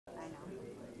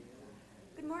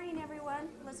morning, everyone.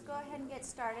 Let's go ahead and get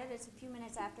started. It's a few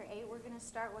minutes after 8. We're going to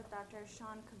start with Dr.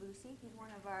 Shaheen Kavoussi. He's one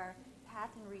of our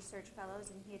Path and Research Fellows,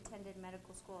 and he attended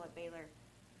medical school at Baylor.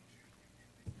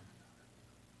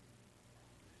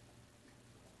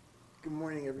 Good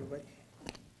morning, everybody.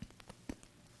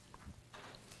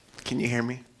 Can you hear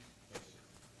me?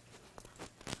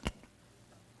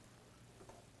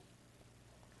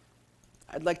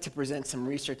 I'd like to present some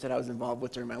research that I was involved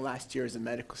with during my last year as a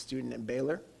medical student at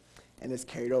Baylor, and it's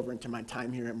carried over into my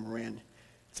time here at Moran.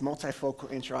 It's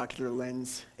multifocal intraocular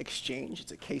lens exchange.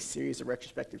 It's a case series of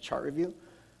retrospective chart review.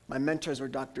 My mentors were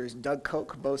Drs. Doug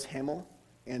Koch, Bose Hamill,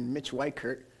 and Mitch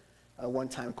Weichert, a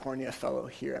one-time cornea fellow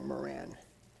here at Moran.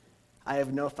 I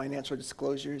have no financial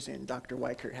disclosures, and Dr.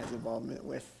 Weichert has involvement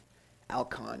with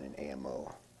Alcon and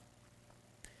AMO.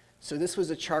 So this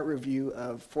was a chart review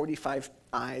of 45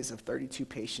 eyes of 32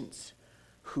 patients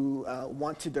who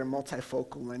wanted their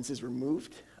multifocal lenses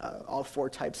removed. All 4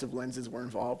 types of lenses were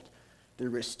involved: the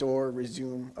Restore,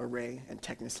 Resume, Array, and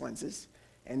Technis lenses,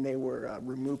 and they were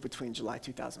removed between July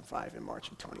 2005 and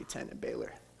March of 2010 at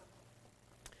Baylor.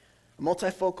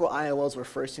 Multifocal IOLs were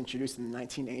first introduced in the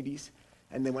 1980s,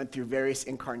 and they went through various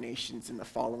incarnations in the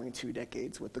following 2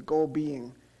 decades, with the goal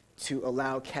being to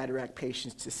allow cataract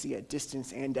patients to see at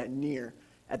distance and at near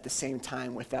at the same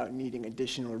time without needing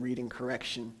additional reading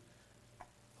correction.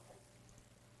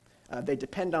 They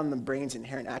depend on the brain's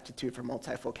inherent aptitude for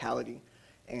multifocality,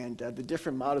 and the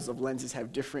different models of lenses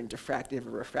have different diffractive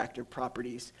or refractive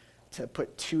properties to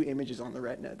put 2 images on the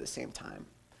retina at the same time.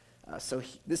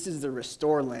 This is the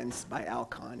Restore lens by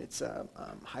Alcon. It's a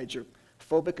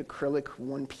hydrophobic acrylic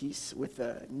one-piece with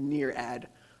a near add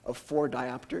of 4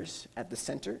 diopters at the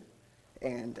center,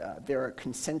 and there are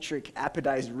concentric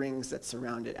apodized rings that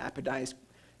surround it. Apodized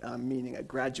meaning a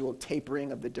gradual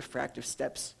tapering of the diffractive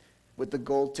steps, with the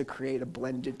goal to create a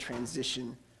blended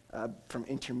transition from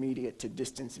intermediate to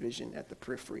distance vision at the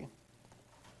periphery.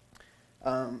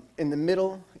 In the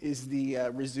middle is the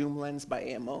Resume lens by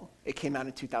AMO. It came out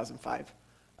in 2005.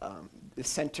 The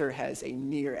center has a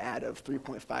near add of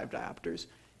 3.5 diopters,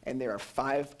 and there are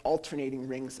 5 alternating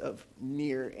rings of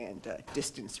near and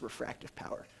distance refractive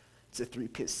power. It's a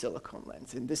 3-piece silicone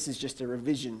lens, and this is just a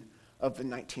revision of the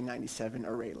 1997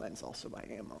 Array lens, also by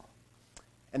AMO.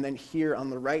 And then here on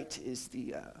the right is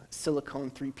the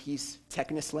silicone 3-piece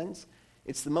Technis lens.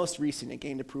 It's the most recent. It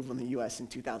gained approval in the US in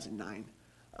 2009.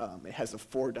 It has a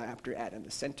 4 diopter add in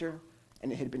the center,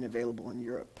 and it had been available in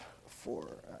Europe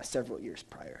for several years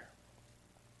prior.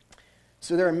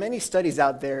 So there are many studies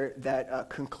out there that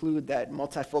conclude that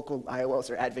multifocal IOLs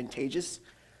are advantageous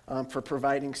for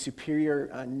providing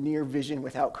superior near vision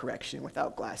without correction,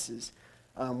 without glasses,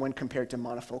 when compared to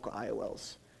monofocal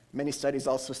IOLs. Many studies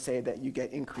also say that you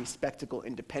get increased spectacle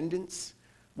independence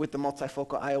with the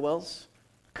multifocal IOLs,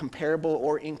 comparable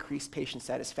or increased patient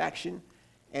satisfaction,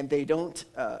 and they don't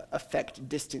affect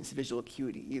distance visual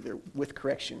acuity, either with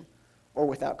correction or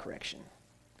without correction.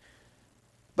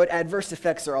 But adverse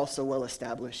effects are also well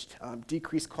established.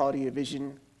 Decreased quality of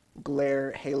vision,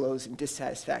 glare, halos, and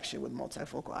dissatisfaction with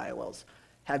multifocal IOLs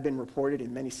have been reported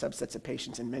in many subsets of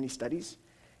patients in many studies,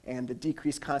 and the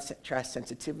decreased contrast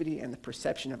sensitivity and the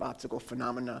perception of optical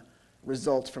phenomena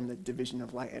results from the division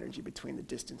of light energy between the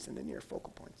distance and the near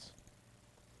focal points.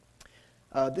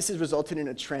 This has resulted in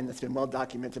a trend that's been well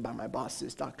documented by my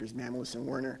bosses, Drs. Mamoulis and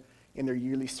Werner, in their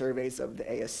yearly surveys of the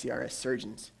ASCRS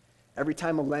surgeons. Every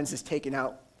time a lens is taken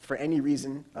out for any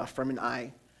reason from an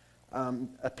eye,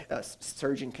 a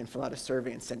surgeon can fill out a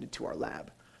survey and send it to our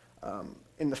lab.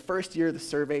 In the first year of the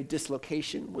survey,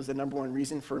 dislocation was the #1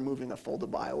 reason for removing a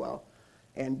foldable IOL,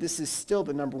 and this is still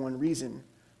the #1 reason,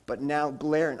 but now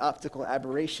glare and optical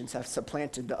aberrations have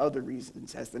supplanted the other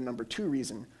reasons as the #2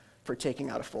 reason for taking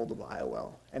out a foldable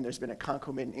IOL, and there's been a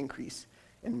concomitant increase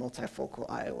in multifocal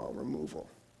IOL removal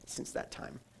since that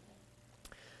time.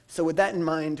 So with that in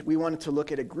mind, we wanted to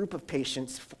look at a group of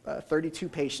patients, 32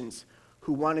 patients,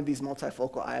 who wanted these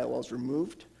multifocal IOLs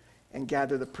removed and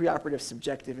gather the preoperative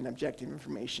subjective and objective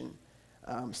information,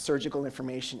 surgical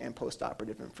information, and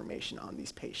postoperative information on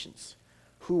these patients.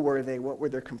 Who were they, what were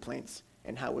their complaints,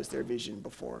 and how was their vision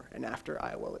before and after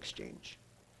IOL exchange?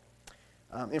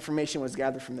 Information was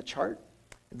gathered from the chart.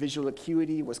 Visual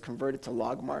acuity was converted to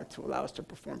logMAR to allow us to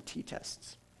perform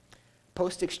t-tests.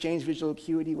 Post-exchange visual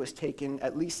acuity was taken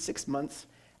at least 6 months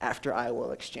after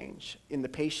IOL exchange. In the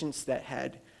patients that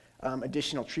had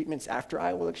additional treatments after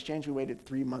IOL exchange, we waited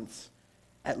 3 months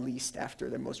at least after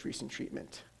their most recent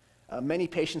treatment. Many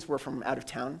patients were from out of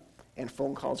town, and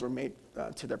phone calls were made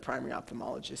to their primary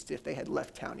ophthalmologist if they had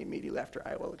left town immediately after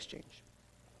IOL exchange.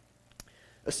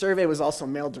 A survey was also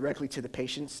mailed directly to the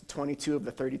patients. 22 of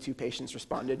the 32 patients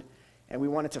responded, And we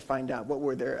wanted to find out what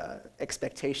were their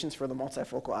expectations for the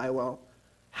multifocal IOL,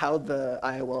 how the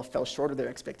IOL fell short of their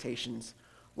expectations,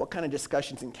 what kind of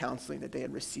discussions and counseling that they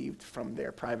had received from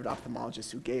their private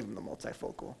ophthalmologist who gave them the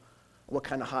multifocal, what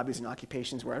kind of hobbies and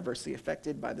occupations were adversely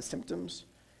affected by the symptoms,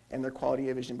 and their quality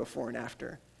of vision before and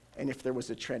after, and if there was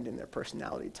a trend in their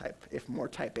personality type, if more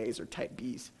type A's or type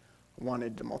B's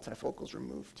wanted the multifocals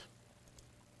removed.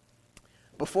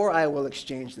 Before IOL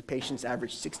exchange, the patients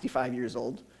averaged 65 years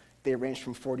old. They ranged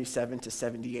from 47 to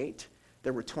 78.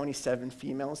 There were 27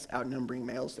 females outnumbering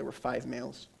males. There were 5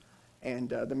 males. And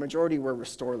the majority were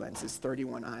restore lenses,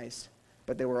 31 eyes.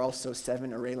 But there were also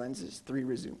 7 array lenses,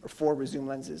 4 resume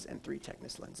lenses, and 3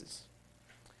 Technis lenses.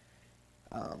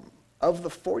 Of the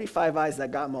 45 eyes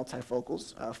that got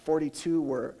multifocals, 42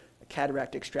 were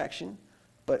cataract extraction,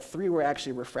 but 3 were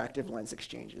actually refractive lens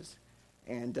exchanges.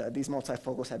 And these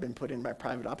multifocals had been put in by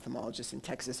private ophthalmologists in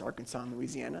Texas, Arkansas, and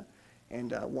Louisiana,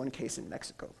 and 1 case in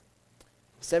Mexico.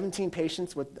 17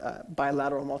 patients with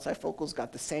bilateral multifocals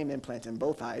got the same implant in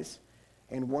both eyes,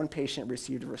 and 1 patient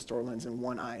received a restore lens in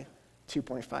 1 eye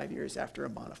 2.5 years after a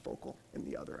monofocal in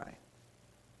the other eye.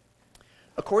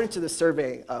 According to the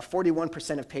survey,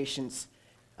 41% of patients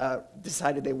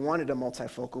decided they wanted a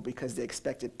multifocal because they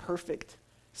expected perfect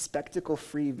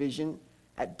spectacle-free vision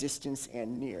at distance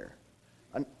and near.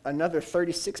 Another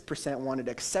 36% wanted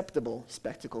acceptable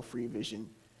spectacle-free vision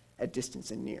at distance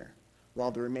and near,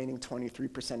 while the remaining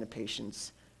 23% of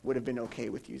patients would have been okay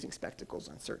with using spectacles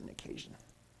on certain occasions.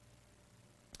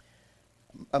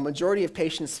 A majority of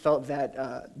patients felt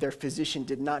that their physician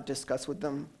did not discuss with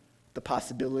them the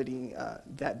possibility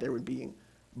that there would be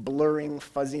blurring,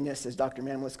 fuzziness, as Dr.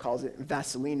 Mamlis calls it,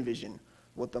 Vaseline vision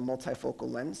with the multifocal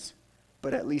lens,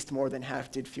 but at least more than half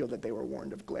did feel that they were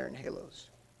warned of glare and halos.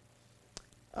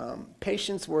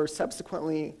 Patients were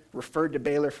subsequently referred to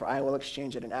Baylor for IOL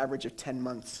exchange at an average of 10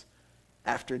 months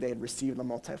after they had received the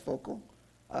multifocal,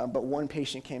 but 1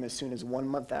 patient came as soon as 1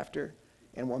 month after,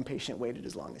 and 1 patient waited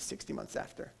as long as 60 months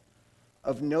after.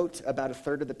 Of note, about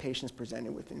 1/3 of the patients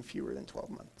presented within fewer than 12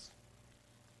 months.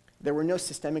 There were no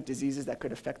systemic diseases that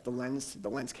could affect the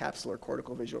lens capsule, or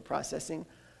cortical visual processing,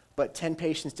 but 10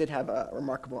 patients did have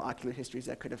remarkable ocular histories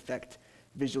that could affect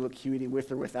visual acuity with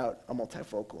or without a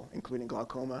multifocal, including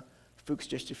glaucoma, Fuchs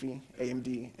dystrophy,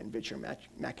 AMD, and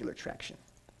vitreomacular traction.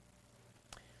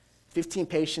 15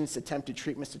 patients attempted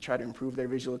treatments to try to improve their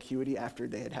visual acuity after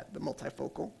they had had the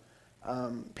multifocal.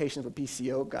 Patients with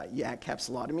PCO got YAG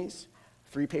capsulotomies.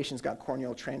 3 patients got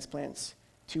corneal transplants.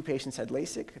 2 patients had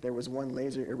LASIK. There was 1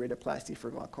 laser iridoplasty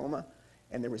for glaucoma,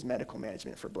 and there was medical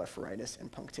management for blepharitis and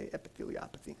punctate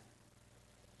epitheliopathy.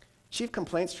 Chief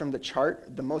complaints from the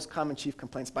chart, the most common chief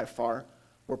complaints by far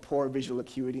were poor visual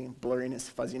acuity, blurriness,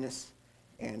 fuzziness,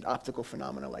 and optical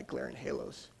phenomena like glare and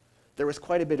halos. There was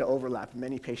quite a bit of overlap.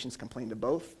 Many patients complained of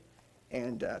both,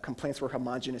 and complaints were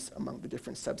homogeneous among the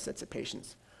different subsets of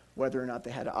patients, whether or not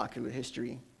they had an ocular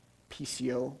history,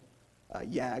 PCO,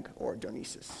 YAG, or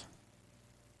donesis.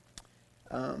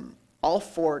 All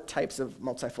 4 types of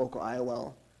multifocal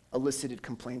IOL elicited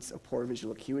complaints of poor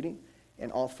visual acuity,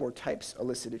 and all 4 types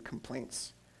elicited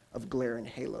complaints of glare and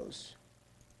halos.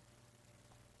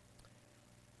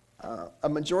 A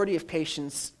majority of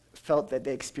patients felt that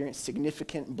they experienced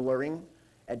significant blurring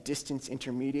at distance,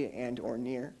 intermediate, and or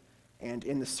near, and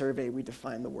in the survey we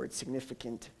defined the word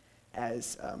significant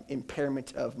as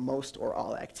impairment of most or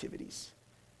all activities.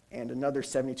 And another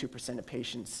 72% of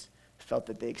patients felt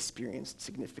that they experienced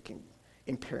significant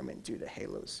impairment due to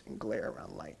halos and glare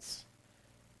around lights.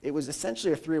 It was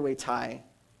essentially a 3-way tie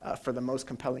for the most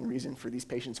compelling reason for these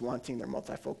patients wanting their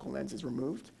multifocal lenses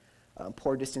removed: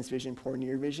 poor distance vision, poor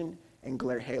near vision, and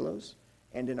glare halos.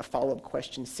 And in a follow-up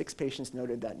question, 6 patients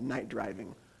noted that night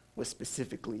driving was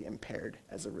specifically impaired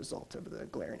as a result of the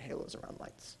glare and halos around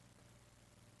lights.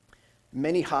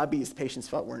 Many hobbies patients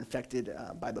felt were infected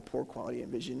by the poor quality of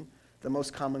vision. The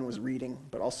most common was reading,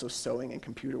 but also sewing and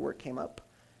computer work came up,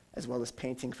 as well as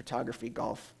painting, photography,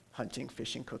 golf, hunting,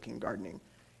 fishing, cooking, gardening,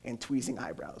 and tweezing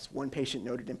eyebrows. 1 patient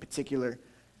noted in particular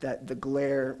that the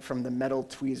glare from the metal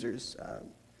tweezers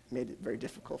made it very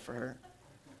difficult for her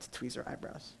to tweeze her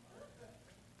eyebrows.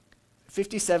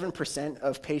 57%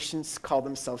 of patients call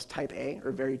themselves type A,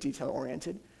 or very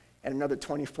detail-oriented, and another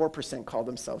 24% call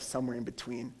themselves somewhere in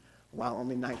between, while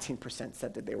only 19%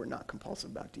 said that they were not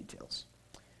compulsive about details.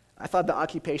 I thought the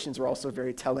occupations were also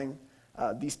very telling.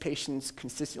 These patients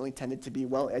consistently tended to be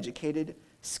well-educated,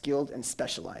 skilled, and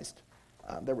specialized.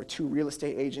 There were 2 real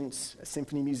estate agents, a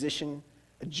symphony musician,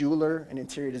 a jeweler, an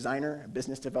interior designer, a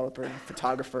business developer,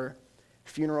 photographer,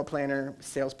 funeral planner,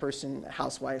 salesperson, a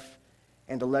housewife,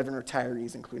 and 11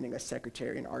 retirees, including a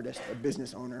secretary, an artist, a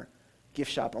business owner,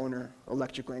 gift shop owner,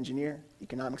 electrical engineer,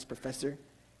 economics professor,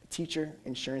 teacher,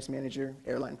 insurance manager,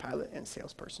 airline pilot, and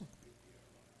salesperson.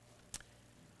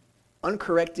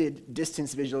 Uncorrected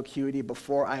distance visual acuity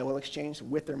before IOL exchange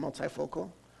with their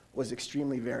multifocal was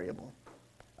extremely variable.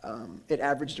 It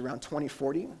averaged around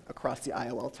 20/40 across the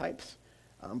IOL types,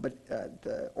 but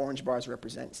the orange bars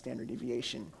represent standard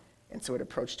deviation, and so it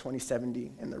approached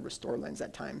 20/70 in the restore lens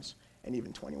at times, and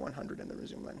even 2100 in the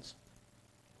resume lens.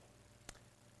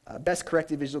 Best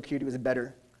corrected visual acuity was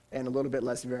better and a little bit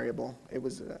less variable. It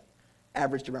was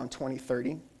averaged around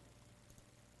 20/30.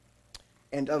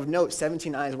 And of note,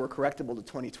 17 eyes were correctable to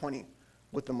 20/20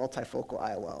 with the multifocal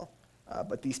IOL,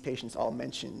 but these patients all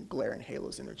mentioned glare and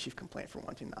halos in their chief complaint for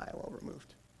wanting the IOL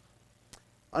removed.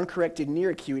 Uncorrected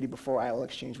near acuity before IOL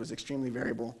exchange was extremely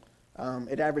variable.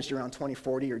 It averaged around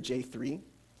 20/40 or J3,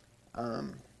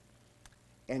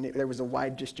 and there was a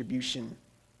wide distribution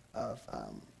of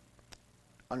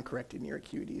uncorrected near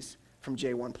acuities from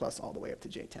J1 plus all the way up to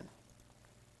J10.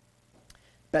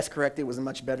 Best corrected was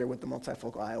much better with the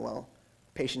multifocal IOL.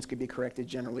 Patients could be corrected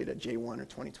generally to J1 or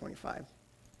 20/25.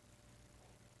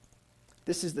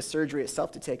 This is the surgery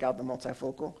itself to take out the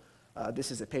multifocal.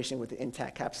 This is a patient with an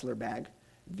intact capsular bag.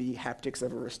 The haptics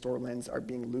of a restore lens are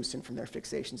being loosened from their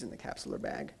fixations in the capsular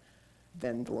bag.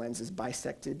 Then the lens is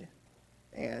bisected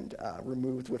and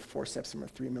removed with forceps from a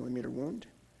 3mm wound.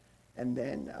 And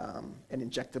then an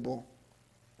injectable,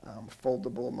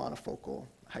 foldable, monofocal,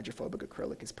 hydrophobic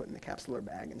acrylic is put in the capsular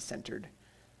bag and centered,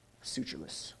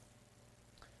 sutureless.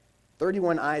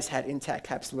 31 eyes had intact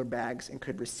capsular bags and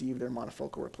could receive their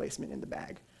monofocal replacement in the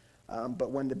bag. But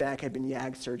when the bag had been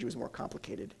yagged, surgery was more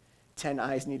complicated. 10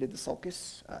 eyes needed the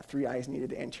sulcus, 3 eyes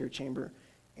needed the anterior chamber,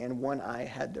 and 1 eye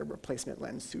had their replacement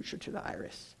lens sutured to the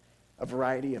iris. A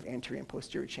variety of anterior and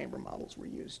posterior chamber models were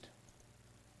used.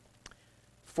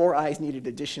 4 eyes needed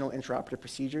additional intraoperative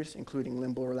procedures, including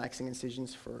limbal relaxing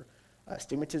incisions for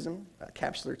astigmatism,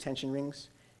 capsular tension rings,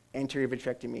 anterior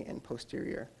vitrectomy, and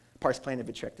posterior pars plana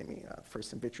vitrectomy for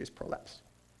some vitreous prolapse.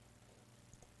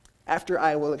 After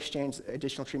IOL exchange,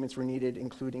 additional treatments were needed,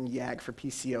 including YAG for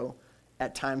PCO.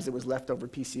 At times, it was leftover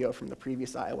PCO from the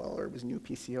previous IOL, or it was new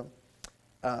PCO,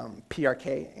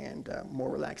 PRK, and more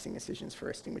relaxing incisions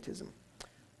for astigmatism.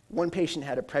 1 patient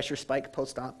had a pressure spike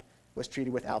post-op, was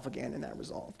treated with Alphagan, and that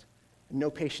resolved.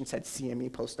 No patients had CME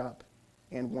post-op,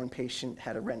 and 1 patient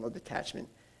had a retinal detachment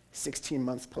 16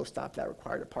 months post-op that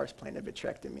required a pars plana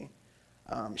vitrectomy.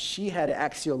 She had an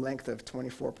axial length of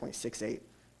 24.68,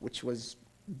 which was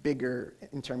bigger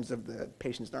in terms of the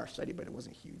patients in our study, but it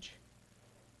wasn't huge.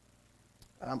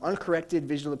 Uncorrected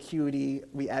visual acuity,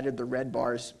 we added the red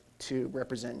bars to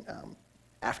represent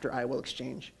after IOL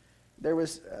exchange. There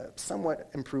was somewhat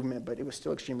improvement, but it was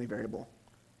still extremely variable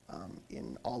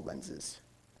in all lenses.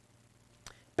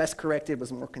 Best corrected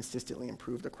was more consistently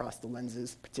improved across the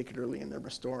lenses, particularly in the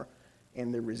restore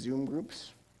and the resume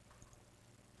groups.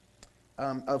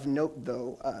 Of note,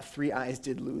 though, 3 eyes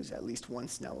did lose at least 1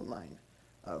 Snellen line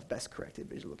of best corrected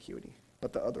visual acuity,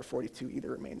 but the other 42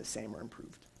 either remained the same or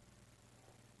improved.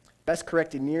 Best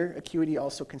corrected near acuity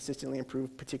also consistently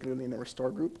improved, particularly in the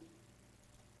restore group.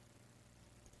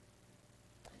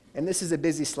 And this is a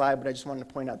busy slide, but I just wanted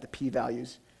to point out the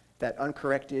p-values, that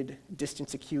uncorrected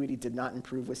distance acuity did not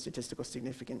improve with statistical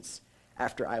significance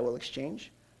after IOL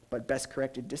exchange, but best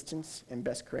corrected distance and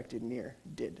best corrected near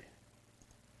did.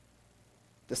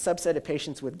 The subset of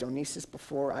patients with donesis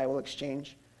before IOL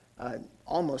exchange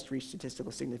almost reached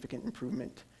statistical significant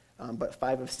improvement, but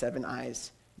 5 of 7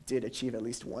 eyes did achieve at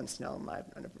least 1 Snellen line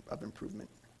of improvement.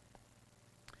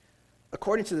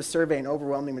 According to the survey, an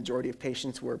overwhelming majority of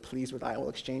patients were pleased with IOL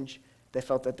exchange. They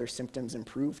felt that their symptoms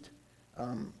improved.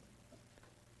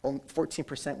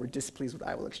 14% were displeased with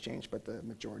IOL exchange, but the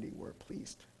majority were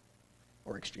pleased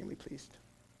or extremely pleased.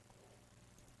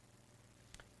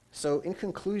 So in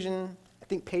conclusion, I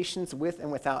think patients with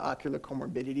and without ocular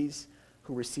comorbidities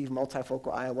who receive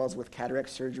multifocal IOLs with cataract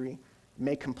surgery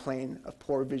may complain of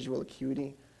poor visual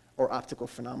acuity or optical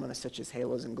phenomena such as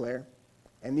halos and glare.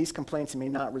 And these complaints may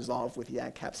not resolve with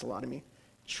YAG capsulotomy,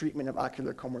 treatment of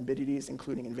ocular comorbidities,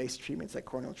 including invasive treatments like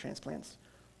corneal transplants,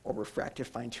 or refractive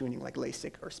fine-tuning like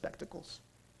LASIK or spectacles.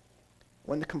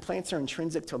 When the complaints are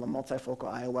intrinsic to the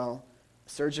multifocal IOL,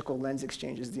 surgical lens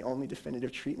exchange is the only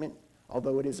definitive treatment,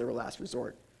 although it is a last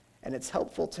resort. And it's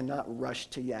helpful to not rush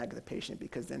to YAG the patient,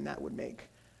 because then that would make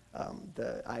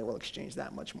the IOL exchange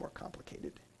that much more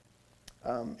complicated.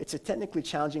 It's a technically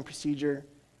challenging procedure.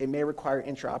 It may require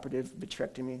intraoperative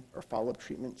vitrectomy or follow-up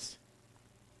treatments.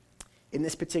 In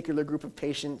this particular group of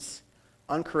patients,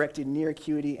 uncorrected near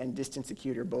acuity and distance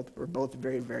acuity were both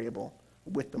very variable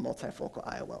with the multifocal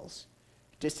IOLs.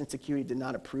 Distance acuity did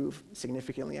not improve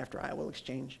significantly after IOL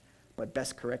exchange, but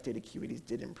best corrected acuities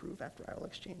did improve after IOL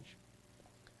exchange.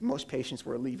 Most patients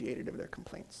were alleviated of their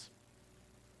complaints.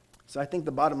 So I think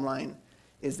the bottom line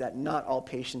is that not all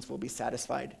patients will be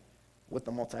satisfied with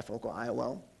the multifocal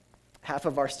IOL. Half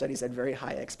of our studies had very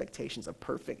high expectations of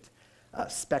perfect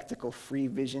spectacle-free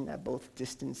vision at both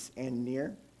distance and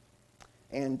near.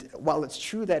 And while it's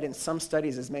true that in some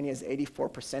studies as many as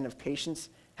 84% of patients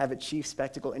have achieved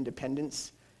spectacle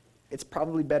independence, it's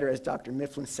probably better, as Dr.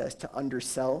 Mifflin says, to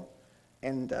undersell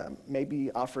and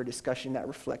maybe offer a discussion that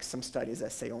reflects some studies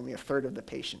that say only a third of the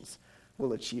patients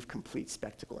will achieve complete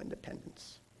spectacle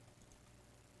independence.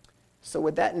 So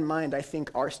with that in mind, I think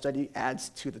our study adds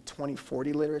to the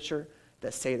 2040 literature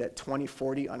that say that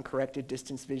 2040 uncorrected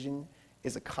distance vision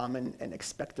is a common and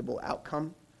expectable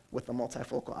outcome with the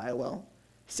multifocal IOL.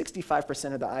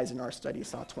 65% of the eyes in our study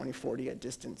saw 2040 at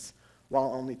distance,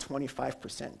 while only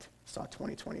 25% saw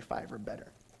 2025 or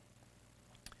better.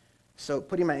 So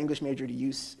putting my English major to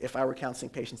use, if I were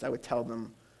counseling patients, I would tell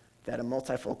them that a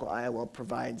multifocal IOL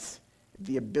provides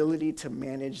the ability to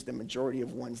manage the majority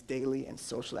of one's daily and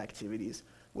social activities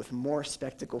with more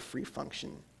spectacle-free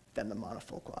function than the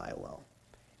monofocal IOL,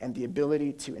 and the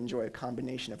ability to enjoy a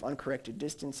combination of uncorrected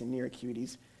distance and near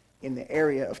acuities in the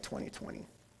area of 20/20.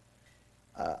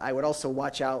 I would also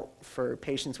watch out for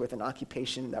patients with an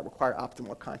occupation that require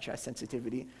optimal contrast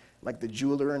sensitivity, like the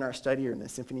jeweler in our study, or the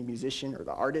symphony musician, or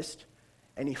the artist,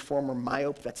 any former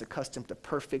myope that's accustomed to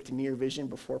perfect near vision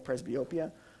before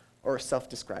presbyopia, or a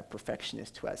self-described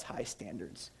perfectionist who has high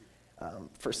standards.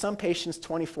 For some patients,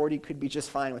 20/40 could be just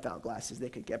fine without glasses. They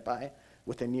could get by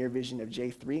with a near vision of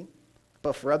J3.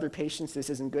 But for other patients,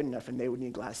 this isn't good enough, and they would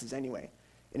need glasses anyway.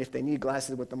 And if they need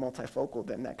glasses with the multifocal,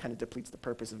 then that kind of depletes the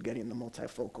purpose of getting the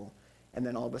multifocal. And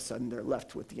then all of a sudden, they're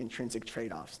left with the intrinsic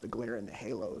trade-offs, the glare and the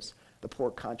halos, the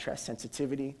poor contrast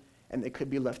sensitivity, and they could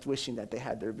be left wishing that they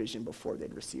had their vision before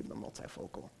they'd received the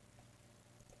multifocal,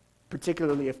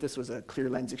 particularly if this was a clear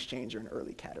lens exchange or an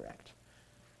early cataract.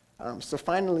 So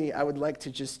finally, I would like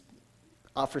to just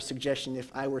offer a suggestion.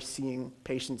 If I were seeing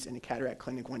patients in a cataract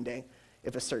clinic one day,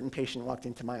 if a certain patient walked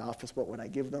into my office, what would I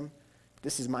give them?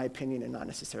 This is my opinion and not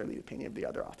necessarily the opinion of the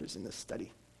other authors in this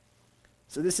study.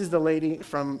 So this is the lady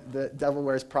from The Devil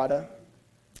Wears Prada.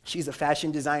 She's a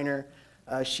fashion designer.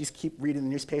 She's keep reading the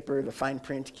newspaper, the fine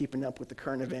print, keeping up with the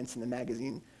current events in the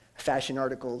magazine, fashion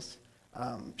articles.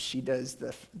 She does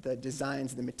the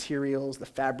designs, the materials, the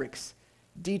fabrics,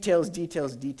 details.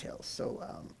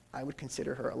 So I would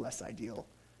consider her a less ideal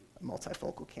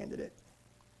multifocal candidate.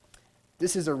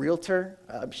 This is a realtor.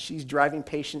 She's driving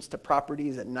patients to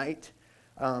properties at night.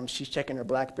 She's checking her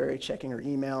BlackBerry, checking her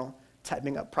email,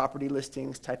 typing up property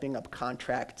listings, typing up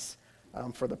contracts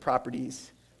for the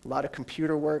properties. A lot of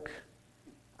computer work.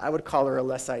 I would call her a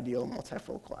less ideal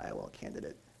multifocal IOL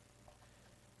candidate.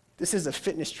 This is a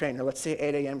fitness trainer. Let's say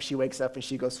 8 a.m. she wakes up and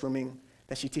she goes swimming.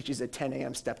 Then she teaches a 10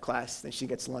 a.m. step class. Then she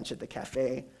gets lunch at the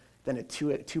cafe. Then a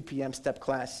 2 p.m. step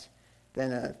class.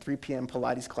 Then a 3 p.m.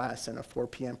 Pilates class and a 4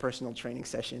 p.m. personal training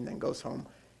session. Then goes home,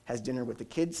 has dinner with the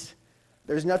kids.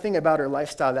 There's nothing about her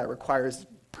lifestyle that requires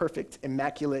perfect,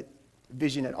 immaculate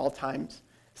vision at all times.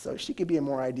 So she could be a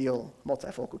more ideal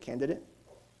multifocal candidate.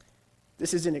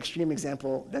 This is an extreme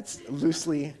example that's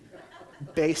loosely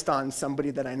based on somebody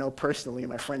that I know personally,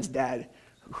 my friend's dad,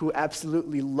 who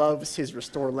absolutely loves his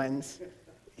Restore lens.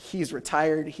 He's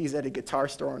retired. He's at a guitar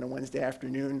store on a Wednesday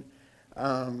afternoon.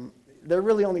 There are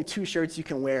really only 2 shirts you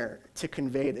can wear to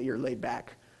convey that you're laid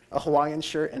back: a Hawaiian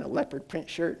shirt and a leopard print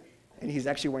shirt, and he's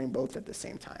actually wearing both at the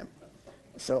same time.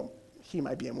 So he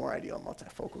might be a more ideal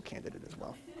multifocal candidate as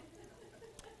well.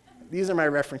 These are my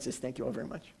references. Thank you all very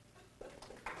much.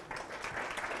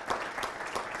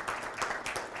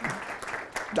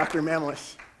 Dr.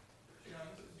 Mamlis. John,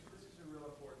 this is a real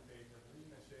important paper. The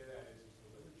reason I say that is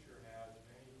the literature has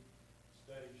many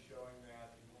studies showing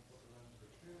that the multifocal lenses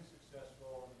are extremely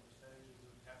successful, and the percentages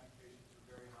of happy patients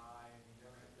are very high, and you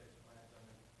never have to explant them.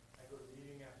 And I go to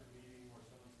meeting after meeting where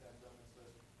someone stands up and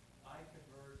says, I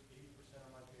convert 80%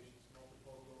 of my patients to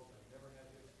multifocals. I've never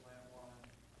had to explant one.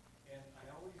 And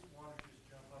I always want to just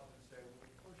jump up and say,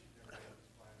 well, of course you've never had to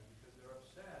explant it, because they're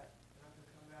upset. They're not going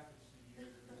to come back and see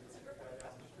you. They're going to see the guy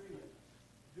down the street.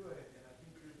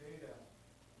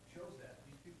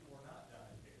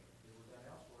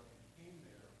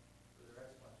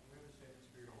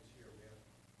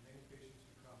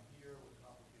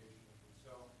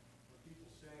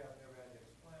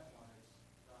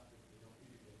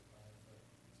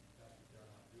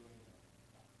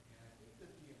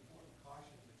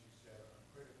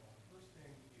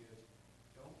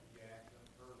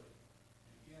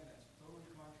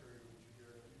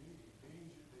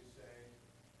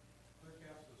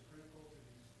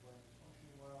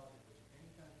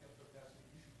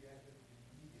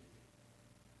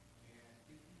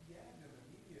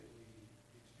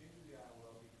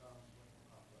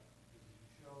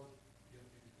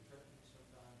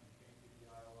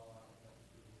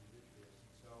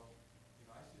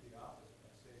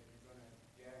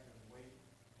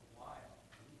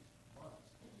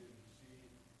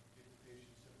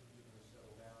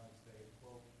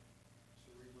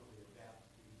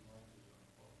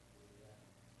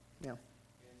 Yeah.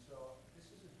 And so this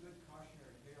is a good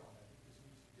cautionary tale, and I think this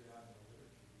needs to get out in the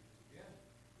literature, because again,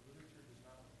 the literature does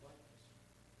not reflect this.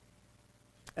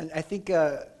 And I think,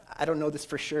 I don't know this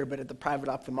for sure, but at the private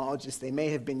ophthalmologist, they may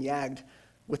have been yagged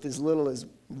with as little as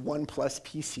 1+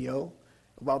 PCO,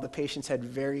 while the patients had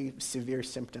very severe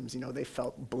symptoms. You know, they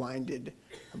felt blinded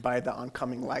by the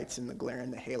oncoming lights and the glare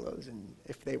and the halos. And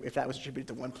if that was attributed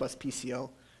to 1+ PCO,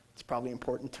 it's probably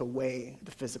important to weigh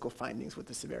the physical findings with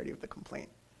the severity of the complaint.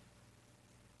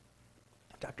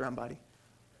 Dr. Ambati?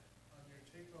 On your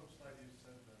take-home slide, you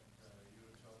said that you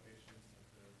would tell patients that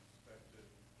their expected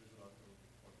visual outcome would be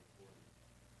 20/40.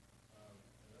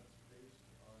 And that's based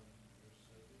on your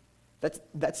study?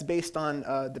 That's based on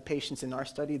the patients in our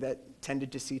study that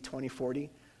tended to see 20/40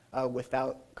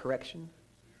 without correction.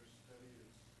 So your study is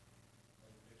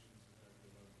on patients that have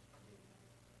been on.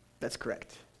 That's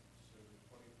correct. So the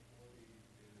 20/40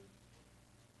 is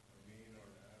a mean or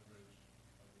an average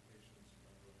of the patients who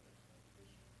underwent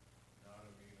explantation, not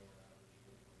a mean or an average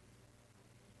of the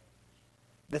explantation.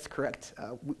 That's correct.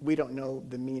 We don't know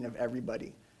the mean of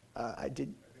everybody. I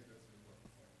did. I think that's an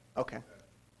important point. Okay. That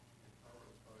it's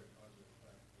probably a cause and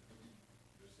effect.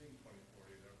 They're seeing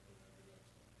 20/40, therefore they have good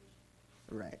explantation.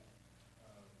 Right.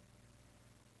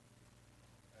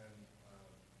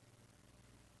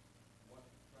 What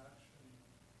fraction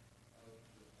of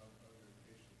your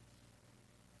patients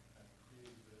have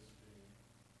pre-existing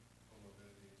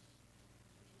comorbidities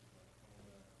such as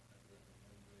glaucoma,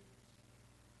 hyperhidrosis,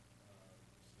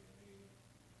 CME,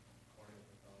 corneal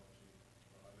pathology,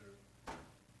 or other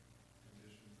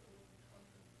conditions that would be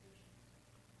contraindications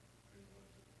in one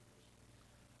typical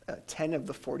person? 10 of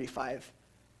the 45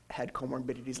 had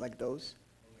comorbidities like those,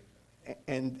 Only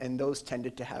 10. and those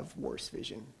tended to have worse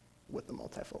vision with the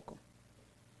multifocal.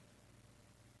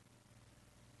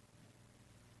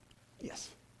 Yes.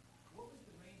 What was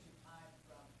the range of time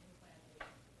from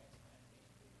implantation to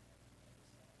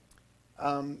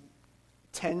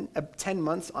explantation? 10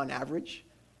 months on average,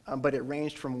 but it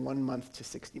ranged from 1 month to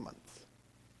 60 months.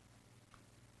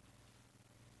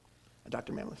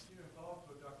 Dr. Mamlis? You know, follow up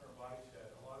to what Dr. Ambati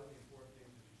said, a lot of the important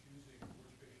things is choosing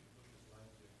which patient to put this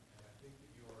lens in. And I think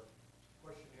that your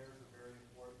questionnaires are very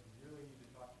important. You really need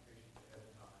to talk to patients ahead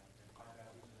of time and find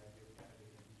out who's an ideal candidate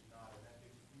and who's not. And that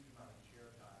takes a huge amount of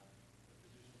chair time that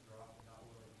physicians are often not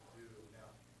willing to do.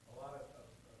 Now, a lot of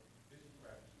busy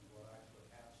practices will actually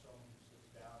have someone who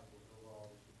sits down and will go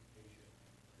all this with the patient,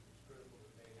 because it's critical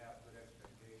that they have good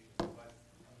expectations. But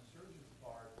on the surgeon's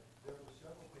part, there were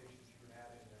several patients you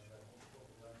had in there that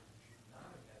multifocal lenses should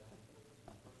not have had multifocal in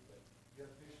the first place. You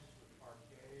have patients with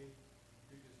RK,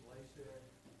 previous LASIK,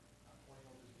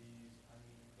 corneal disease. I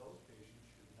mean, those patients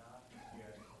should not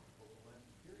get multifocal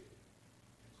lenses, period.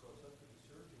 And so it's up to the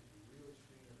surgeon to really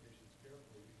screen their patients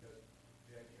carefully, because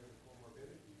the idea of the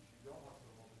comorbidities, you don't want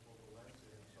the multifocal lens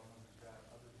in someone who's got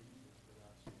other reasons for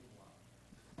not seeing well.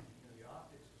 You know, the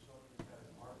optics of someone who's got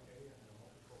an RK and then a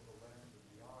multifocal lens are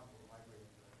beyond what my brain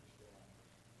can understand,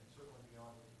 and certainly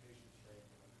beyond what the patient's brain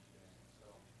can understand. So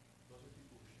those are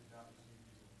people who should not receive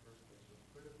these in the first place. So it's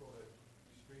critical that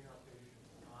we screen our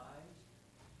patients' eyes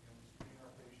and we screen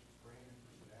our patients' brain and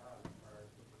personality prior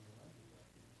to putting the lenses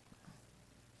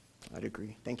in. I'd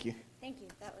agree. Thank you. Thank you.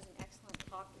 That was an excellent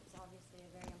talk. It's obviously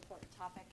a very important topic.